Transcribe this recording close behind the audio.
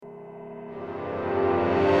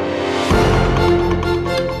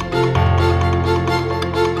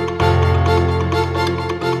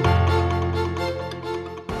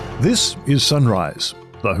This is Sunrise,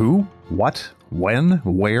 the who, what, when,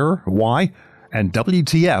 where, why, and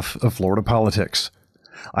WTF of Florida politics.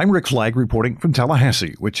 I'm Rick Flagg reporting from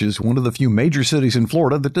Tallahassee, which is one of the few major cities in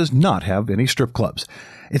Florida that does not have any strip clubs.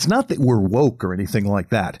 It's not that we're woke or anything like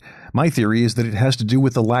that. My theory is that it has to do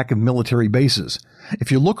with the lack of military bases.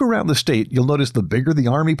 If you look around the state, you'll notice the bigger the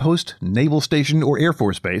Army post, naval station, or Air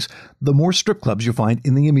Force base, the more strip clubs you'll find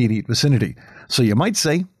in the immediate vicinity. So you might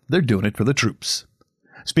say they're doing it for the troops.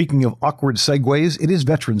 Speaking of awkward segues, it is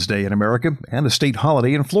Veterans Day in America and a state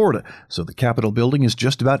holiday in Florida, so the Capitol building is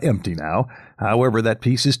just about empty now. However, that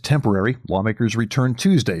peace is temporary. Lawmakers return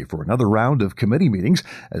Tuesday for another round of committee meetings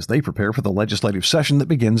as they prepare for the legislative session that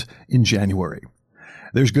begins in January.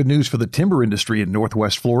 There's good news for the timber industry in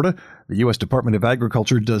Northwest Florida. The U.S. Department of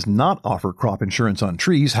Agriculture does not offer crop insurance on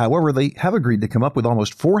trees. However, they have agreed to come up with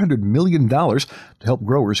almost $400 million to help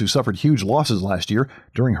growers who suffered huge losses last year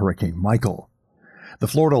during Hurricane Michael. The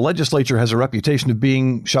Florida legislature has a reputation of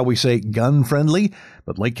being, shall we say, gun-friendly,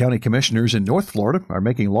 but Lake County commissioners in North Florida are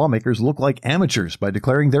making lawmakers look like amateurs by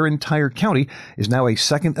declaring their entire county is now a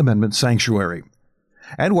Second Amendment sanctuary.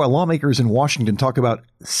 And while lawmakers in Washington talk about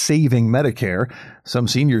saving Medicare, some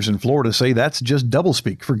seniors in Florida say that's just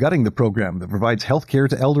doublespeak for gutting the program that provides health care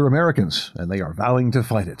to elder Americans, and they are vowing to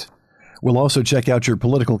fight it. We'll also check out your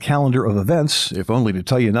political calendar of events, if only to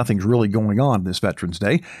tell you nothing's really going on this Veterans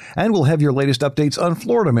Day, and we'll have your latest updates on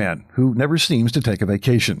Florida Man, who never seems to take a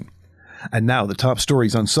vacation. And now the top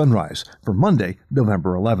stories on Sunrise for Monday,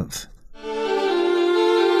 November 11th.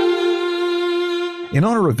 In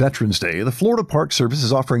honor of Veterans Day, the Florida Park Service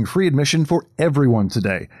is offering free admission for everyone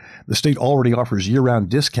today. The state already offers year-round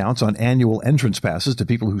discounts on annual entrance passes to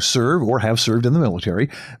people who serve or have served in the military,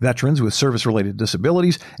 veterans with service-related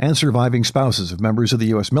disabilities, and surviving spouses of members of the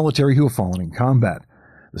U.S. military who have fallen in combat.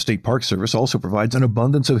 The State Park Service also provides an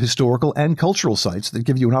abundance of historical and cultural sites that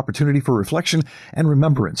give you an opportunity for reflection and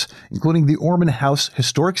remembrance, including the Orman House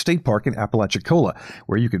Historic State Park in Apalachicola,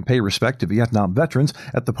 where you can pay respect to Vietnam veterans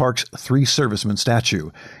at the park's Three Servicemen statue.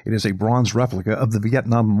 It is a bronze replica of the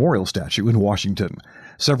Vietnam Memorial statue in Washington.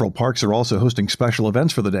 Several parks are also hosting special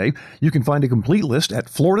events for the day. You can find a complete list at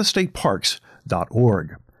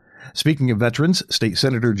floridastateparks.org. Speaking of veterans, State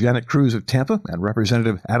Senator Janet Cruz of Tampa and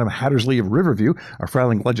Representative Adam Hattersley of Riverview are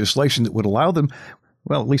filing legislation that would allow them,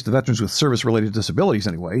 well, at least the veterans with service-related disabilities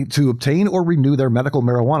anyway, to obtain or renew their medical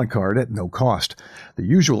marijuana card at no cost. The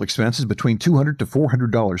usual expense is between $200 to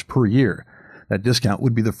 $400 per year. That discount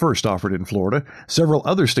would be the first offered in Florida. Several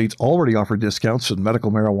other states already offer discounts on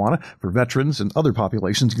medical marijuana for veterans and other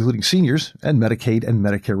populations, including seniors and Medicaid and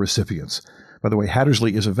Medicare recipients. By the way,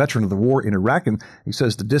 Hattersley is a veteran of the war in Iraq, and he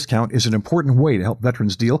says the discount is an important way to help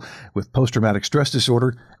veterans deal with post-traumatic stress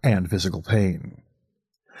disorder and physical pain.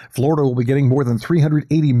 Florida will be getting more than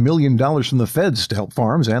 $380 million from the feds to help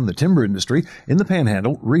farms and the timber industry in the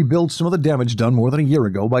Panhandle rebuild some of the damage done more than a year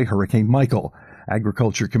ago by Hurricane Michael.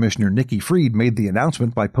 Agriculture Commissioner Nikki Fried made the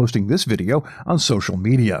announcement by posting this video on social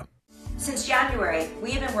media. Since January,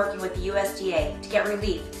 we have been working with the USDA to get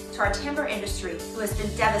relief to our timber industry who has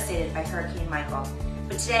been devastated by Hurricane Michael.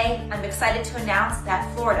 But today, I'm excited to announce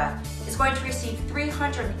that Florida is going to receive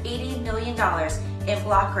 $380 million in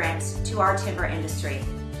block grants to our timber industry.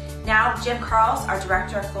 Now, Jim Carls, our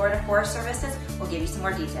Director of Florida Forest Services, will give you some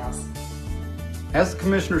more details. As the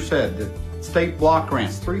Commissioner said, the state block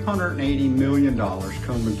grants, $380 million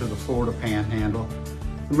coming to the Florida Panhandle.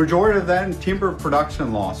 The majority of that in timber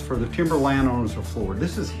production loss for the timber landowners of Florida.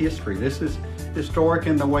 This is history. This is historic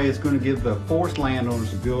in the way it's going to give the forest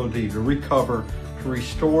landowners the ability to recover, to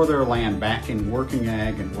restore their land back in working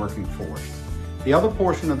ag and working forest. The other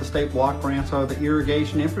portion of the state block grants are the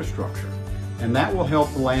irrigation infrastructure, and that will help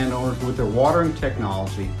the landowners with their watering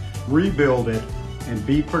technology rebuild it and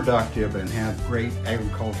be productive and have great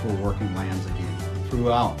agricultural working lands again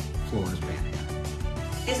throughout Florida's Panhandle.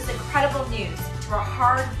 This is incredible news to our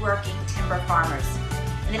hard-working timber farmers.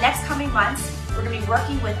 In the next coming months, we're going to be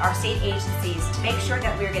working with our state agencies to make sure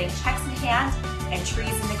that we're getting checks in hand and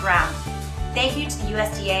trees in the ground. Thank you to the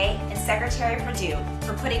USDA and Secretary Perdue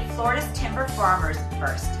for putting Florida's timber farmers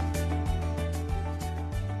first.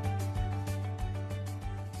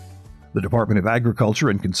 The Department of Agriculture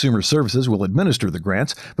and Consumer Services will administer the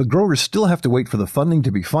grants, but growers still have to wait for the funding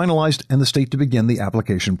to be finalized and the state to begin the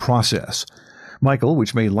application process. Michael,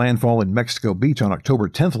 which made landfall in Mexico Beach on October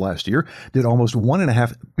 10th last year, did almost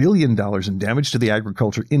 $1.5 billion in damage to the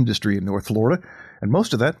agriculture industry in North Florida, and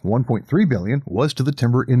most of that, $1.3 billion, was to the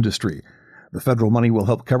timber industry. The federal money will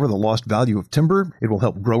help cover the lost value of timber. It will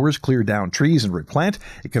help growers clear down trees and replant.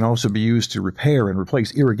 It can also be used to repair and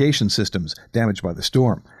replace irrigation systems damaged by the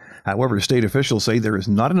storm. However, state officials say there is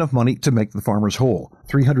not enough money to make the farmers whole.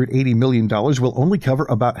 $380 million will only cover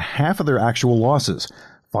about half of their actual losses.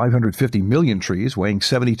 550 million trees, weighing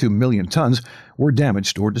 72 million tons, were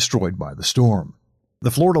damaged or destroyed by the storm.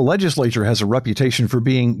 The Florida legislature has a reputation for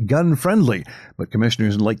being gun-friendly, but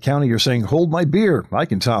commissioners in Lake County are saying, "Hold my beer, I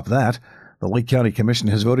can top that." The Lake County Commission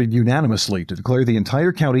has voted unanimously to declare the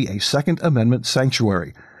entire county a Second Amendment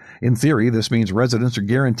sanctuary. In theory, this means residents are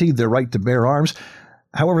guaranteed their right to bear arms.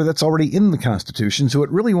 However, that's already in the Constitution, so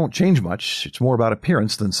it really won't change much. It's more about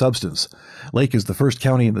appearance than substance. Lake is the first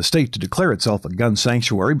county in the state to declare itself a gun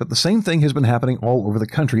sanctuary, but the same thing has been happening all over the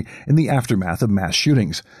country in the aftermath of mass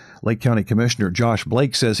shootings. Lake County Commissioner Josh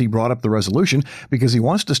Blake says he brought up the resolution because he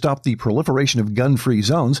wants to stop the proliferation of gun-free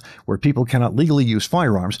zones where people cannot legally use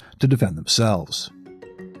firearms to defend themselves.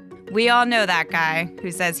 We all know that guy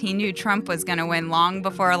who says he knew Trump was going to win long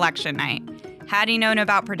before election night. Had he known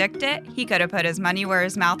about PredictIt, he could have put his money where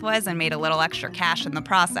his mouth was and made a little extra cash in the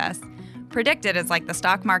process. PredictIt is like the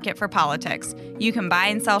stock market for politics. You can buy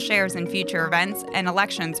and sell shares in future events and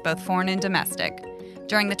elections, both foreign and domestic.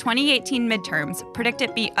 During the 2018 midterms,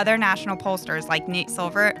 PredictIt beat other national pollsters like Nate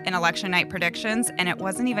Silver in election night predictions, and it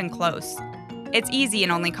wasn't even close. It's easy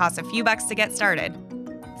and only costs a few bucks to get started.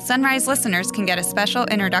 Sunrise listeners can get a special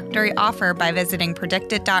introductory offer by visiting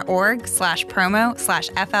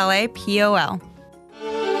predictit.org/promo/FLAPOL.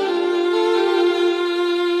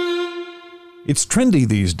 It's trendy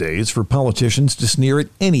these days for politicians to sneer at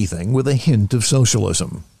anything with a hint of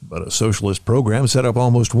socialism. But a socialist program set up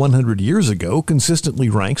almost 100 years ago consistently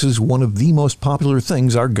ranks as one of the most popular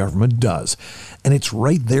things our government does. And it's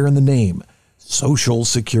right there in the name: Social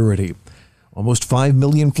Security. Almost 5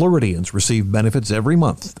 million Floridians receive benefits every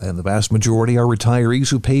month, and the vast majority are retirees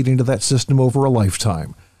who paid into that system over a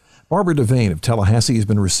lifetime. Barbara Devane of Tallahassee has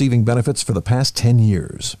been receiving benefits for the past 10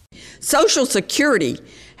 years. Social Security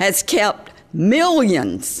has kept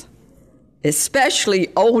millions, especially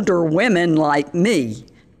older women like me,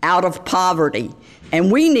 out of poverty,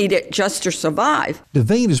 and we need it just to survive.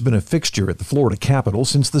 Devane has been a fixture at the Florida Capitol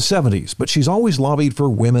since the 70s, but she's always lobbied for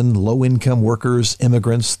women, low-income workers,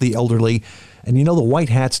 immigrants, the elderly, and you know the white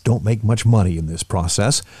hats don't make much money in this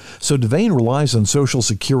process. So Devane relies on Social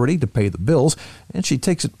Security to pay the bills, and she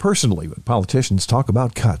takes it personally when politicians talk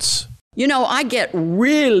about cuts. You know, I get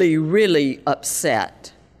really, really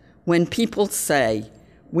upset when people say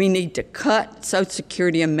we need to cut Social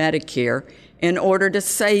Security and Medicare in order to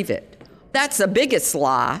save it. That's the biggest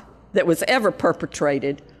lie that was ever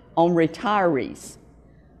perpetrated on retirees.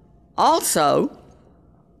 Also,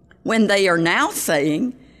 when they are now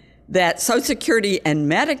saying that Social Security and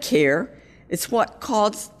Medicare is what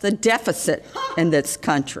caused the deficit in this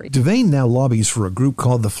country. Devane now lobbies for a group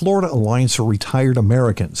called the Florida Alliance for Retired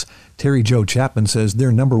Americans. Terry Jo Chapman says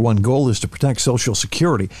their number one goal is to protect Social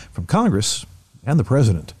Security from Congress and the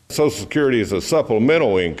president. Social Security is a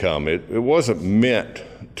supplemental income. It wasn't meant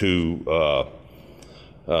to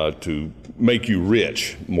make you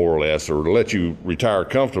rich, more or less, or to let you retire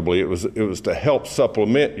comfortably. It was to help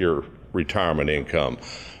supplement your retirement income.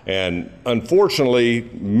 And unfortunately,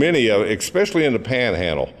 many of, especially in the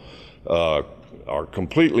Panhandle, are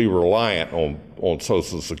completely reliant on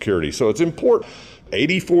Social Security. So it's important.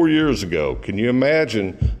 84 years ago, can you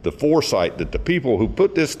imagine the foresight that the people who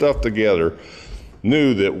put this stuff together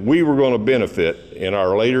knew that we were going to benefit in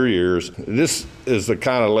our later years? This is the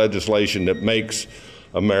kind of legislation that makes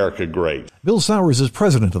America great. Bill Sowers is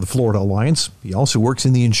president of the Florida Alliance. He also works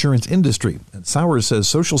in the insurance industry. And Sowers says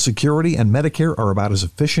Social Security and Medicare are about as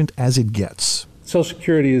efficient as it gets. Social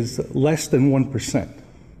Security is less than 1%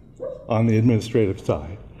 on the administrative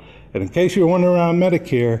side. And in case you're wondering around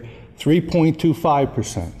Medicare,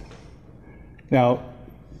 3.25%. Now,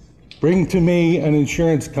 bring to me an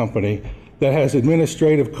insurance company that has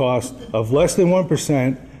administrative costs of less than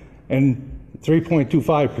 1% and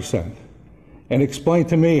 3.25%. And explain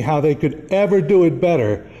to me how they could ever do it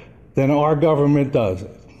better than our government does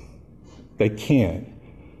it. They can't,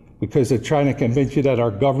 because they're trying to convince you that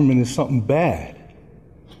our government is something bad.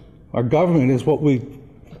 Our government is what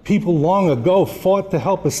people long ago fought to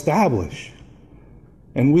help establish.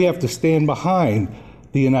 And we have to stand behind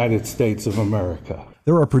the United States of America.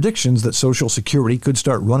 There are predictions that Social Security could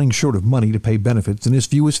start running short of money to pay benefits in as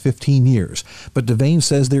few as 15 years. But Devane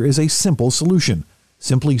says there is a simple solution.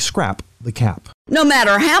 Simply scrap the cap. No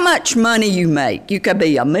matter how much money you make, you could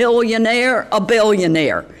be a millionaire, a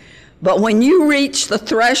billionaire. But when you reach the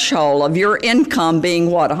threshold of your income being a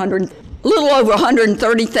little over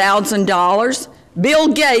 $130,000, Bill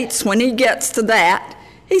Gates, when he gets to that,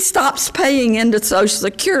 he stops paying into Social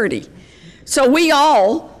Security. So we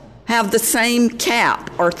all have the same cap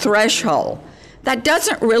or threshold. That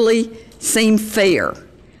doesn't really seem fair.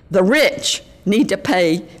 The rich need to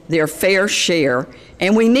pay their fair share,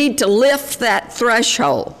 and we need to lift that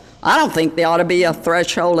threshold. I don't think there ought to be a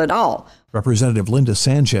threshold at all. Representative Linda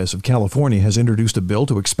Sanchez of California has introduced a bill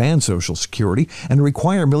to expand Social Security and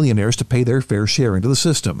require millionaires to pay their fair share into the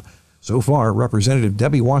system. So far, Representative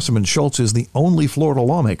Debbie Wasserman Schultz is the only Florida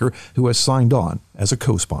lawmaker who has signed on as a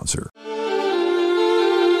co-sponsor.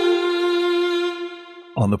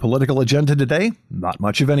 On the political agenda today, not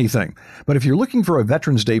much of anything. But if you're looking for a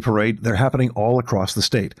Veterans Day parade, they're happening all across the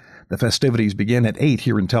state. The festivities begin at 8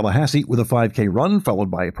 here in Tallahassee with a 5K run,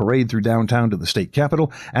 followed by a parade through downtown to the state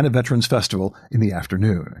capitol and a Veterans Festival in the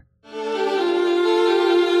afternoon.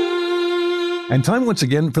 And time once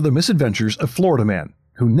again for the misadventures of Florida Man,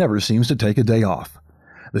 who never seems to take a day off.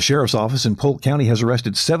 The sheriff's office in Polk County has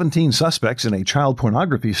arrested 17 suspects in a child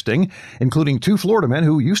pornography sting, including 2 Florida men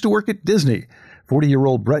who used to work at Disney.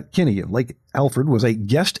 40-year-old Brett Kinney of Lake Alfred was a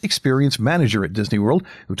guest experience manager at Disney World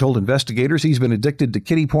who told investigators he's been addicted to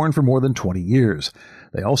kiddie porn for more than 20 years.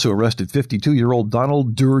 They also arrested 52-year-old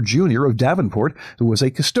Donald Durr Jr. of Davenport, who was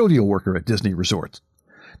a custodial worker at Disney Resorts.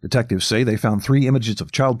 Detectives say they found 3 images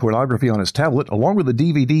of child pornography on his tablet, along with a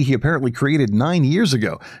DVD he apparently created 9 years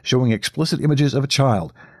ago, showing explicit images of a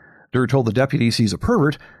child. Durr told the deputies he's a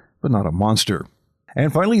pervert, but not a monster.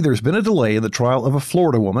 And finally, there's been a delay in the trial of a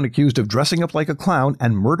Florida woman accused of dressing up like a clown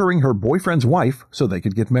and murdering her boyfriend's wife so they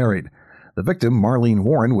could get married. The victim, Marlene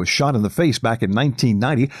Warren, was shot in the face back in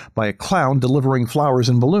 1990 by a clown delivering flowers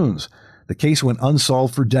and balloons. The case went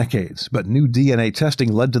unsolved for decades, but new DNA testing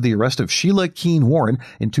led to the arrest of Sheila Keene Warren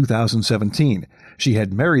in 2017. She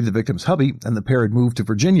had married the victim's hubby, and the pair had moved to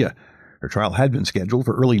Virginia. Her trial had been scheduled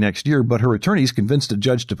for early next year, but her attorneys convinced a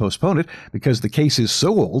judge to postpone it because the case is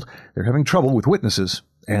so old, they're having trouble with witnesses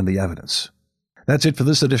and the evidence. That's it for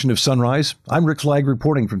this edition of Sunrise. I'm Rick Flagg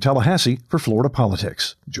reporting from Tallahassee for Florida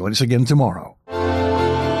Politics. Join us again tomorrow.